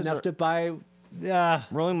My eyes enough are to buy. Yeah.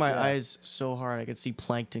 rolling my Yeah. eyes so hard I could see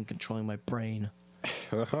plankton controlling my brain.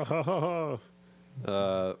 What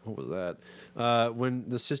was that? When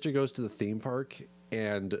the sister goes to the theme park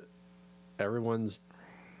and everyone's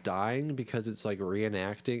dying because it's like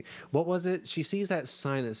reenacting. What was it? She sees that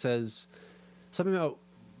sign that says something about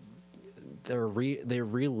they're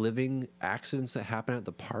reliving accidents that happen at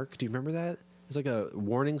the park. Do you remember that? It's like a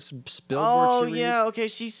warning billboard. Oh she read. yeah, okay.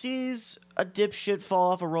 She sees a dipshit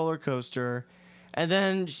fall off a roller coaster, and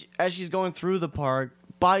then as she's going through the park,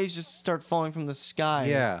 bodies just start falling from the sky.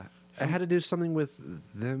 Yeah. It had to do something with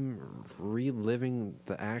them reliving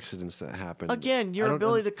the accidents that happened. Again, I your don't-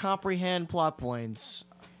 ability to comprehend plot points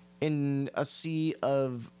in a sea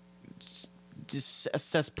of just a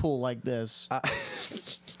cesspool like this.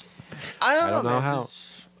 I don't know know man. how.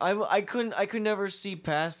 I could never see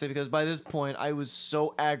past it because by this point I was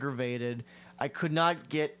so aggravated. I could not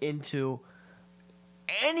get into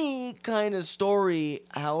any kind of story.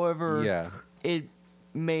 However, Yeah.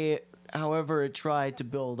 however it tried to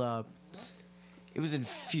build up. It was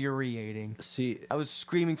infuriating. See, I was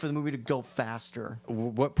screaming for the movie to go faster.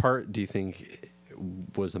 what part do you think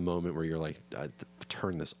was the moment where you're like,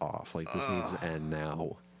 turn this off? Like, this needs to end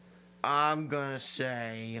now. I'm gonna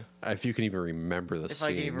say, If you can even remember the if scene.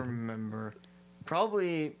 I can even remember,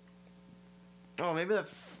 probably. Oh, maybe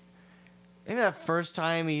that first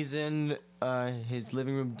time he's in his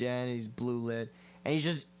living room den, he's blue lit, and he's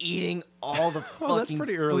just eating all the fucking. Oh, that's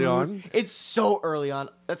pretty early food. on. It's so early on.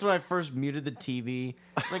 That's when I first muted the TV.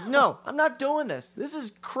 It's like, no, I'm not doing this. This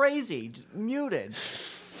is crazy. Just muted.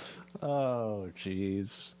 Oh,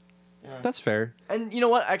 jeez. That's fair. And you know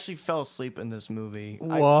what? I actually fell asleep in this movie.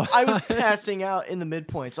 Whoa. I was passing out in the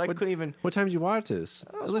midpoint, so I couldn't even. What time did you watch this?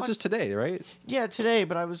 was Like just today, right? Yeah, today,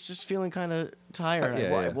 but I was just feeling kind of tired.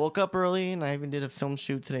 Yeah, I yeah. woke up early, and I even did a film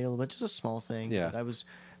shoot today a little bit, just a small thing. Yeah. But I was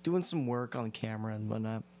doing some work on camera and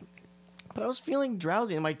whatnot. But I was feeling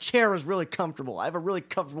drowsy, and my chair was really comfortable. I have a really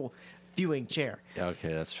comfortable viewing chair.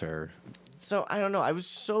 Okay, that's fair. So, I don't know. I was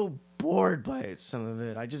so bored by some of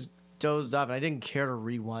it. I just dozed off, and I didn't care to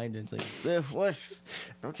rewind it. It's like, what?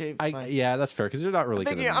 Okay, fine. Yeah, that's fair because you're not really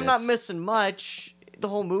I gonna figure miss. I'm not missing much. The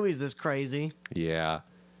whole movie's this crazy. Yeah.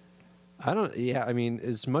 I don't. Yeah, I mean,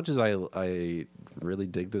 as much as I really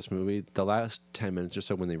dig this movie, the last 10 minutes or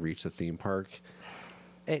so when they reach the theme park,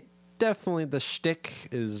 it definitely the shtick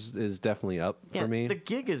is definitely up for me. The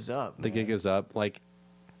gig is up. The gig is up. Like,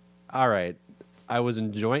 all right, I was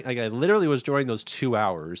enjoying. Like, I literally was enjoying those 2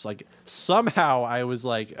 hours. Like, somehow I was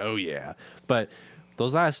like, oh yeah. But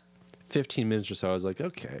those last 15 minutes or so, I was like,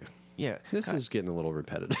 okay, Yeah, this is getting a little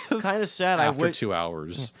repetitive. kind of sad. After 2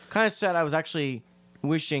 hours. Kind of sad. I was actually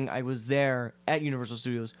wishing I was there at Universal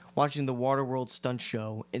Studios watching the Waterworld stunt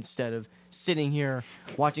show instead of sitting here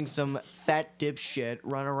watching some fat dipshit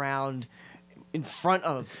run around in front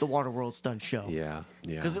of the Waterworld stunt show. Yeah,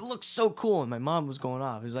 yeah. Because it looked so cool, and my mom was going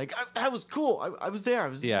off. It was like, that was cool. I was there. It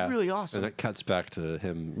was really awesome. And it cuts back to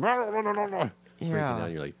him freaking Yeah. out.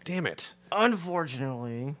 You're like, damn it.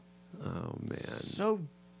 Unfortunately, Oh, man. so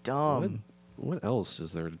dumb. What else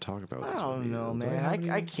is there to talk about? with I this don't movie? know, Do I man. have I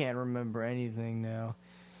anything? can't remember anything now.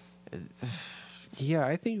 Yeah,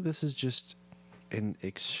 I think this is just an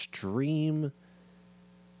extreme,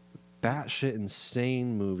 batshit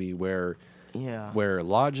insane movie where Yeah.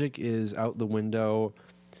 logic is out the window,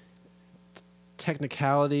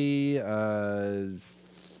 technicality,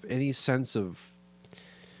 any sense of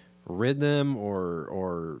rhythm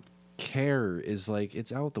or care is like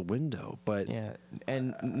it's out the window. But Yeah,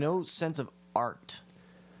 and no sense of art.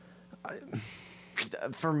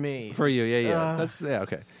 For me. for you, yeah, Uh, that's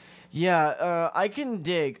okay. Yeah, I can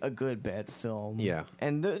dig a good bad film. Yeah.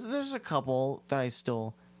 And there's a couple that I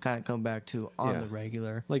still kind of come back to on Yeah. the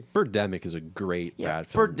regular. Like Birdemic is a great Yeah, bad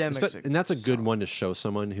film, Birdemic's and that's a good solid. one to show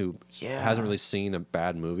someone who Yeah. hasn't really seen a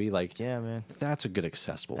bad movie. Like, Yeah, man. that's a good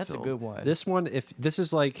accessible. That's a film. good one. This one, if this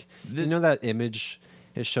is like, you know that image,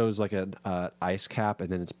 it shows like an ice cap, and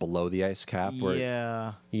then it's below the ice cap where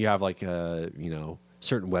Yeah. you have like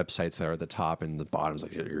certain websites that are at the top and the bottom's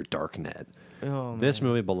like your dark net. Oh, This man.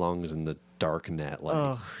 movie belongs in the dark net, like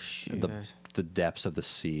Oh, shit. the depths of the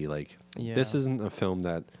sea. Like, Yeah. this isn't a film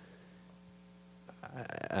that.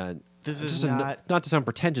 This is just not. not to sound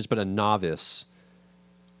pretentious, but a novice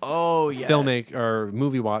Oh, yeah. filmmaker or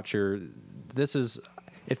movie watcher. This is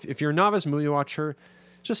if you're a novice movie watcher,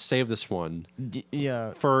 just save this one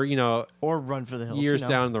Yeah. for Or Run for the Hills. years you know?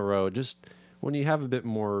 down the road. Just when you have a bit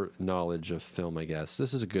more knowledge of film, I guess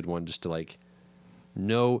this is a good one. Just to like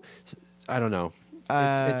know, I don't know.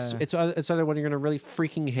 It's either one you're gonna really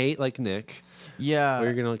freaking hate like Nick, Yeah. or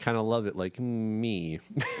you're gonna kind of love it like me.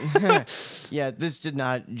 Yeah, this did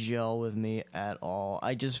not gel with me at all.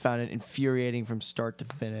 I just found it infuriating from start to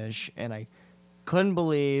finish, and I couldn't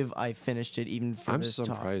believe I finished it even for I'm this talk.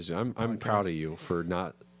 surprised. I'm podcast. proud of you for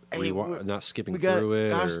not Hey, not skipping We gotta, through it.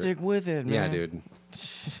 gotta or- stick with it, man. yeah, dude.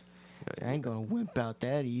 I ain't gonna wimp out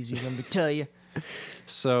that easy, let me tell you.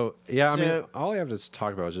 So yeah, I mean, So- all I have to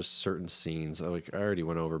talk about is just certain scenes. Like I already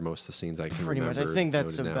went over most of the scenes I can Pretty much. remember. I think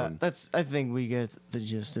that's noted about. down. I think we get the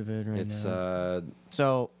gist of it right It's now.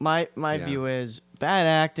 So my yeah. view is bad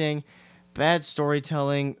acting, bad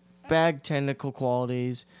storytelling, bad technical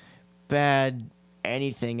qualities, bad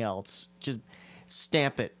anything else. Just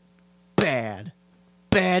stamp it. Bad.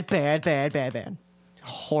 Bad, bad, bad, bad, bad.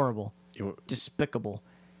 Horrible. Despicable.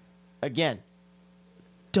 Again,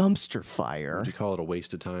 dumpster fire. would you call it a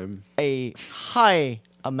waste of time? A high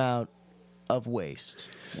amount of waste.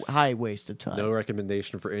 High waste of time. No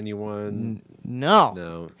recommendation for anyone.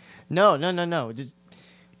 No. No. Just,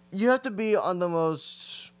 you have to be on the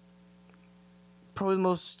most, probably the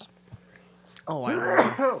most. Oh, I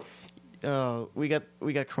don't know. We got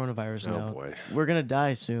coronavirus Oh, now. boy. We're gonna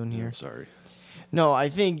die soon here. I'm sorry. No, I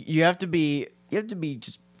think you have to be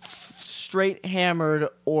just straight hammered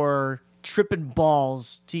or tripping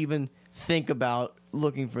balls to even think about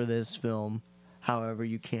looking for this film. However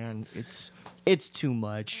you can, it's too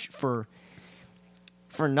much for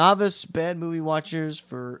novice bad movie watchers,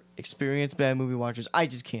 for experienced bad movie watchers. I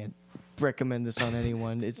just can't recommend this on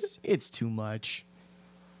anyone. It's too much.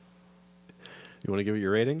 You want to give it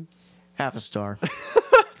your rating? Half a star.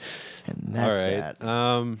 And that's all right.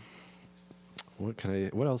 that.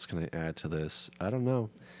 What else can I add to this? I don't know.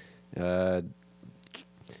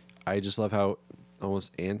 I just love how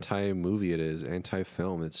almost anti-movie it is,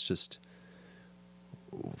 anti-film. It's just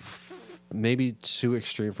maybe too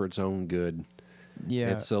extreme for its own good.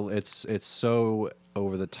 Yeah. It's so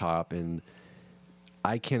over the top, and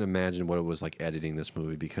I can't imagine what it was like editing this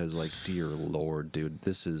movie because, like, dear Lord, dude,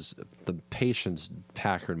 this is the patience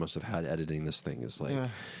Packard must have had editing this thing is like, Yeah.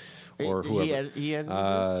 or He whoever. he edited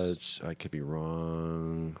this? I could be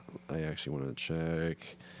wrong. I actually want to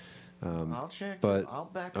check. I'll check. But I'll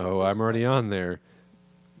back up oh, this I'm already one. on there.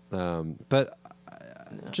 But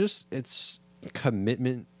just its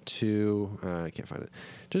commitment to I can't find it.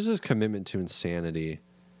 Just his commitment to insanity.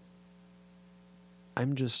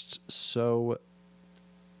 I'm just so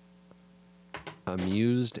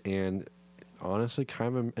amused and honestly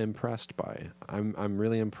kind of impressed by. I'm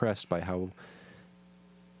really impressed by how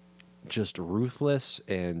just ruthless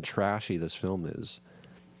and trashy this film is.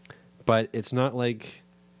 But it's not like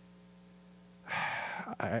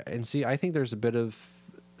I think there's a bit of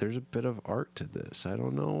art to this. I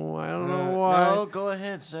don't know why. No, go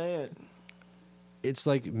ahead, say it. It's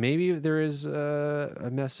like maybe there is a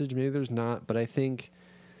message, maybe there's not, but I think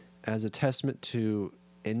as a testament to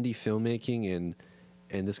indie filmmaking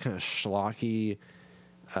and this kind of schlocky,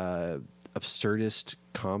 absurdist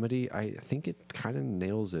comedy, I think it kind of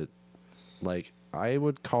nails it. Like, I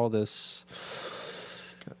would call this...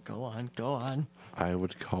 Go on. I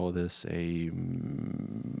would call this a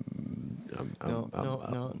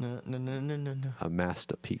a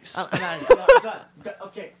masterpiece. I'm done.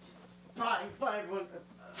 Okay, fine. I'm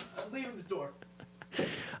leaving the door.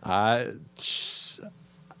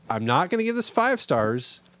 I'm not going to give this 5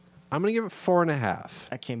 stars. I'm going to give it 4.5.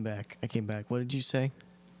 I came back. What did you say?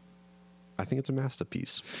 I think it's a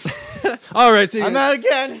masterpiece. All right, I'm out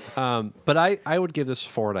again. But I would give this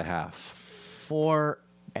 4.5.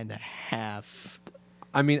 4.5.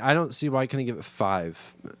 I mean, I don't see why I couldn't give it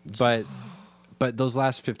 5, but those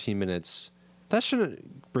last 15 minutes, that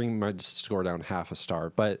shouldn't bring my score down half a star.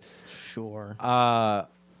 But sure.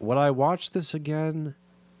 Would I watch this again?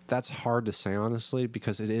 That's hard to say, honestly,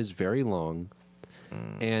 because it is very long,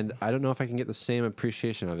 and I don't know if I can get the same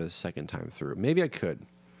appreciation of it a second time through. Maybe I could,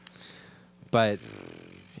 but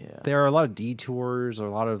there are a lot of detours, or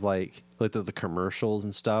a lot of like the commercials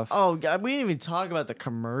and stuff. Oh, God, we didn't even talk about the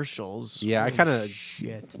commercials. Yeah, I kind of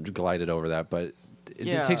shit glided over that, but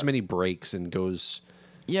it takes many breaks and goes.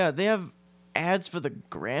 Yeah, they have ads for the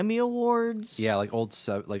Grammy Awards. Yeah, like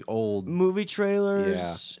old movie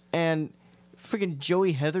trailers. Yeah. And freaking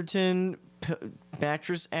Joey Heatherton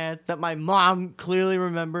mattress ad that my mom clearly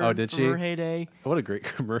remembered. Oh, did from she? Her heyday. What a great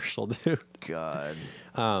commercial, dude. God.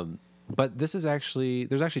 But this is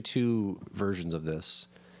there's actually 2 versions of this.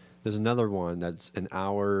 There's another one that's an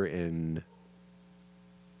hour and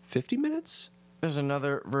 50 minutes. There's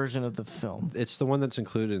another version of the film. It's the one that's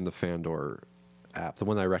included in the Fandor app, the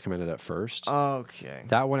one that I recommended at first. Okay.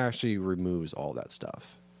 That one actually removes all that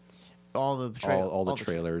stuff. All the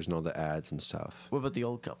trailers and all the ads and stuff. What about the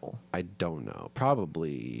old couple? I don't know.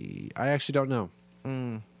 Probably. I actually don't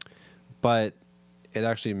know. But it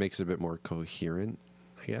actually makes it a bit more coherent,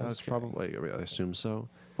 I guess. Okay. Probably. I assume so.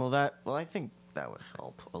 Well, I think that would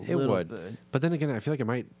help a little little bit. bit. But then again, I feel like it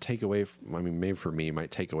might take away. Maybe for me, it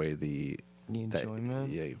might take away the enjoyment.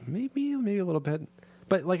 Yeah, maybe a little bit.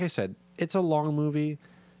 But like I said, it's a long movie.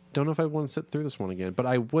 Don't know if I want to sit through this one again, but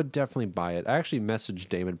I would definitely buy it. I actually messaged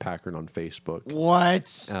Damon Packard on Facebook.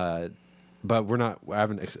 What? But I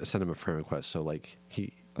haven't sent him a friend request, so like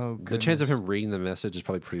the chance of him reading the message is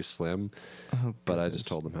probably pretty slim. But I just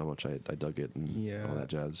told him how much I dug it and all that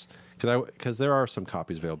jazz. Because there are some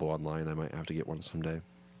copies available online. I might have to get one someday.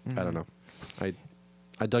 I don't know. I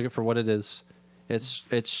dug it for what it is. It's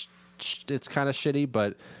kind of shitty,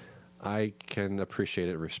 but I can appreciate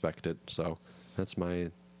it, respect it. So that's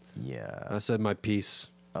my. Yeah. I said my piece.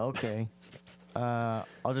 Okay. I'll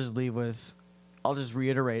just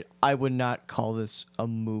reiterate. I would not call this a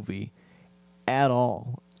movie at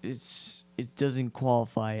all. It doesn't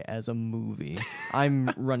qualify as a movie. I'm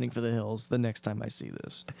running for the hills the next time I see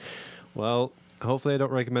this. Well, hopefully I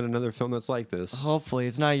don't recommend another film that's like this. Hopefully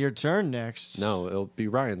it's not your turn next. No, it'll be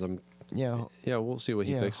Ryan's. Yeah, we'll see what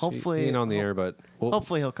he picks. Hopefully, he ain't on the air, but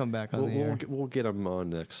hopefully he'll come back on the air. We'll get him on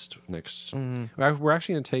next. Mm-hmm. We're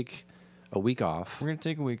actually going to take a week off. We're going to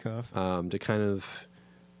take a week off to kind of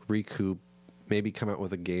recoup, maybe come out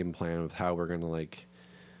with a game plan with how we're going to like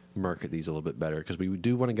market these a little bit better, because we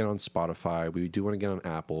do want to get on Spotify, we do want to get on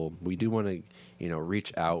Apple, we do want to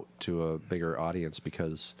reach out to a bigger audience,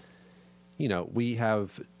 because we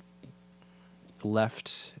have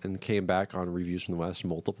left and came back on Reviews from the West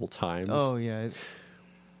multiple times. Oh yeah,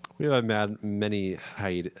 we have had many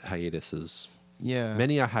hiatuses. Yeah,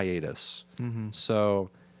 many a hiatus. Mm-hmm. So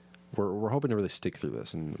we're hoping to really stick through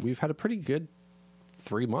this, and we've had a pretty good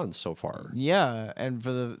 3 months so far. Yeah, and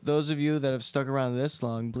for those of you that have stuck around this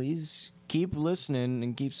long, please keep listening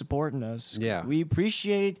and keep supporting us. Yeah, we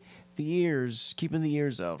appreciate the ears, keeping the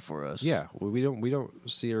ears out for us. Yeah, we don't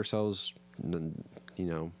see ourselves,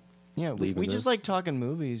 Yeah, we just like talking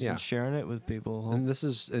movies and sharing it with people.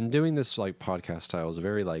 And doing this like podcast style is a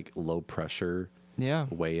very like low pressure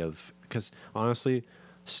way of, because honestly,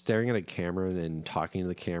 staring at a camera and talking to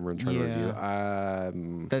the camera and trying to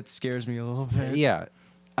review, that scares me a little bit. Yeah,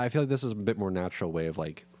 I feel like this is a bit more natural way of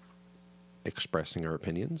like expressing our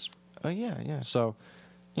opinions. Oh yeah. So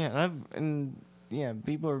Yeah,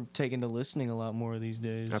 people are taking to listening a lot more these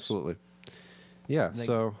days. absolutely, yeah. Like-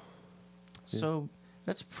 So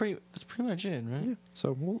that's pretty much it, right? Yeah.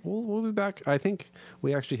 So we'll be back. I think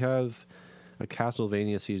we actually have a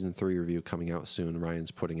Castlevania season 3 review coming out soon.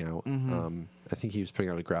 Ryan's putting out. I think he was putting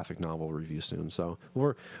out a graphic novel review soon. So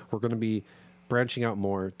we're going to be branching out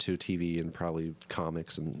more to TV and probably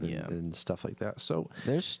comics and stuff like that. So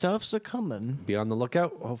There's stuff's a coming. be on the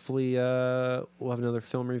lookout. Hopefully, we'll have another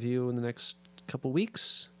film review in the next couple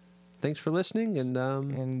weeks. Thanks for listening, and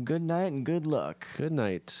And good night and good luck. good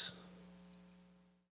night.